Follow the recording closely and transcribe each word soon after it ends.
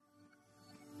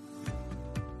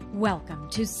Welcome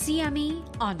to CME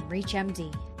on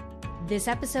ReachMD. This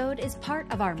episode is part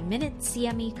of our Minute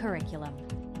CME curriculum.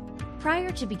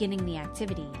 Prior to beginning the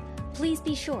activity, please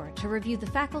be sure to review the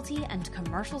faculty and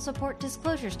commercial support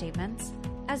disclosure statements,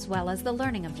 as well as the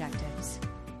learning objectives.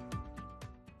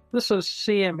 This is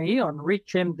CME on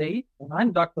ReachMD, and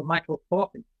I'm Dr. Michael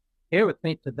Thorpy. Here with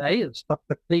me today is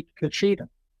Dr. Clete Kushida.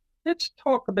 Let's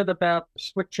talk a bit about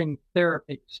switching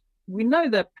therapies. We know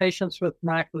that patients with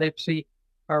narcolepsy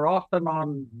are often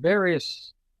on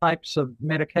various types of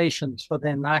medications for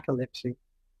their narcolepsy,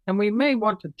 and we may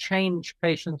want to change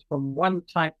patients from one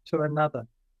type to another.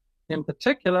 In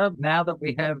particular, now that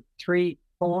we have 3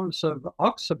 forms of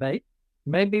oxybate,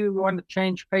 maybe we want to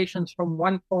change patients from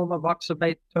one form of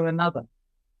oxybate to another.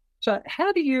 So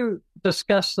how do you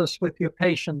discuss this with your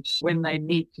patients when they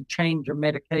need to change a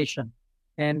medication?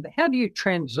 And how do you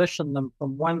transition them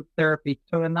from one therapy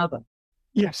to another?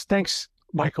 Yes, thanks,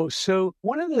 Michael. So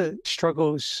one of the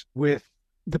struggles with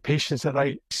the patients that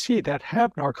I see that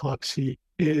have narcolepsy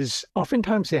is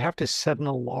oftentimes they have to set an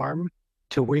alarm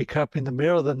to wake up in the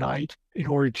middle of the night in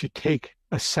order to take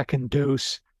a second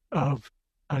dose of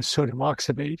sodium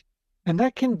oxybate. And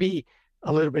that can be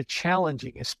a little bit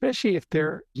challenging, especially if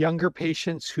they're younger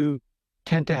patients who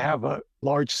tend to have a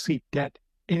large sleep debt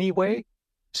anyway.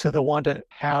 So they'll want to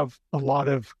have a lot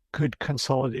of good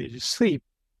consolidated sleep,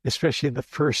 especially in the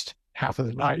first half of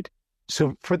the night.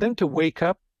 So for them to wake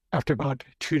up after about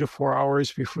 2 to 4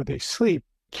 hours before they sleep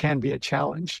can be a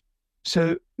challenge.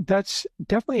 So that's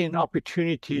definitely an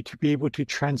opportunity to be able to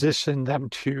transition them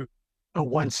to a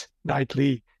once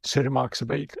nightly sodium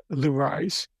oxybate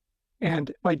LUMRYZ.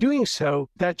 And by doing so,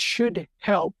 that should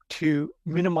help to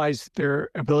minimize their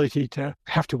ability to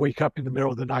have to wake up in the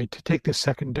middle of the night to take the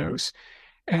second dose.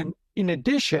 And in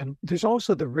addition, there's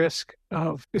also the risk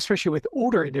of, especially with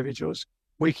older individuals,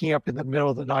 waking up in the middle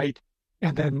of the night,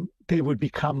 and then they would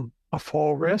become a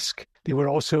fall risk. They would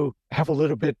also have a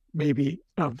little bit maybe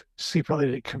of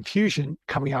sleep-related confusion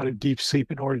coming out of deep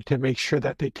sleep in order to make sure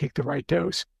that they take the right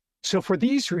dose. So for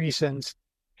these reasons,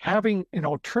 having an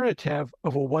alternative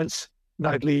of a once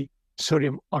nightly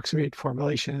sodium oxybate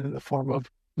formulation in the form of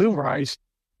LUMRYZ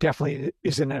definitely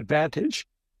is an advantage.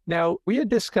 Now, we had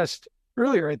discussed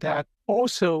earlier that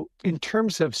also in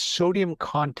terms of sodium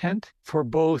content for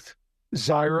both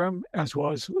Xyrem as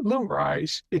well as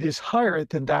LUMRYZ, it is higher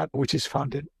than that which is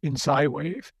found in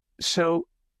Xywav. So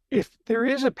if there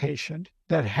is a patient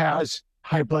that has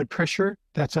high blood pressure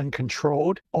that's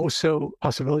uncontrolled, also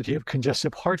possibility of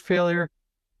congestive heart failure,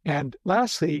 and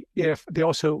lastly, if they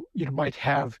also might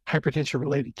have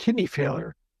hypertension-related kidney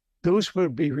failure, those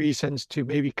would be reasons to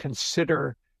maybe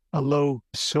consider a low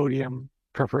sodium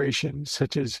preparation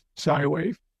such as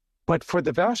Xywav. But for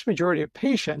the vast majority of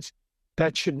patients,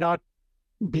 that should not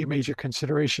be a major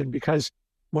consideration, because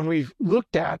when we've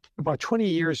looked at about 20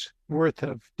 years worth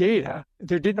of data,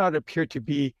 there did not appear to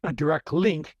be a direct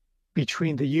link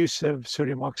between the use of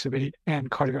sodium oxybate and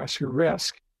cardiovascular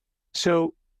risk.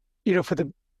 So, for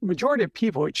the majority of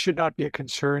people, it should not be a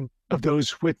concern of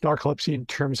those with narcolepsy in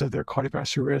terms of their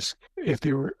cardiovascular risk if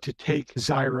they were to take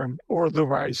Xyrem or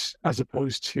LUMRYZ as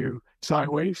opposed to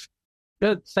Xywav.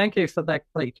 Good. Thank you for that,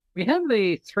 Clete. We have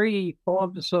the 3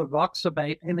 forms of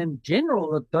oxybate, and in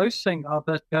general, the dosing of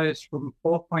it goes from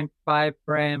 4.5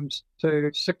 grams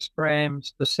to 6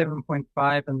 grams to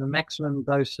 7.5, and the maximum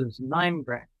dose is 9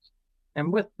 grams.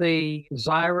 And with the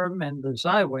Xyrem and the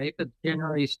Xywav, it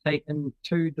generally is taken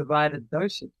 2 divided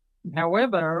doses.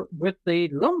 However, with the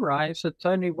LUMRYZ, it's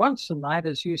only once a night,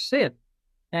 as you said.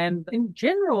 And in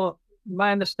general,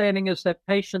 my understanding is that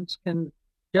patients can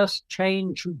just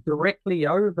change directly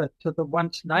over to the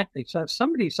once nightly. So if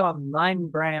somebody's on 9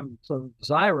 grams of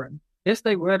Xyrem, if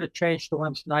they were to change to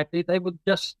once nightly, they would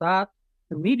just start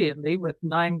immediately with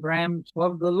 9 grams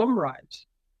of the LUMRYZ.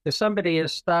 If somebody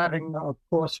is starting, of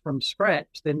course, from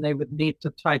scratch, then they would need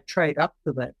to titrate up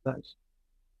to that dose.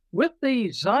 With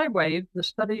the Xywav, the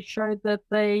study showed that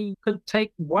they could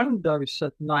take 1 dose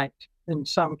at night in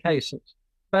some cases.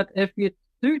 But if you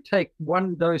do take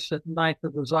 1 dose at night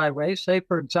of the Xywav, say,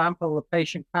 for example, the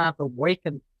patient can't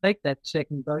awaken to take that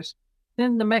second dose,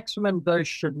 then the maximum dose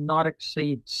should not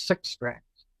exceed 6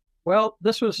 grams. Well,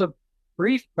 this was a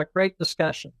brief but great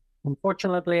discussion.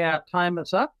 Unfortunately, our time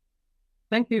is up.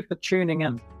 Thank you for tuning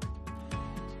in.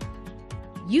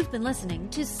 You've been listening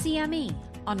to CME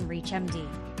on ReachMD.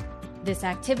 This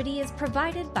activity is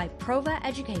provided by Prova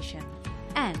Education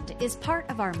and is part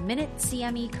of our Minute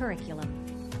CME curriculum.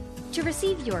 To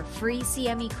receive your free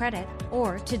CME credit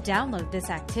or to download this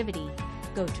activity,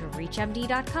 go to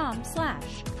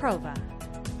reachmd.com/prova.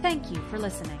 Thank you for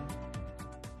listening.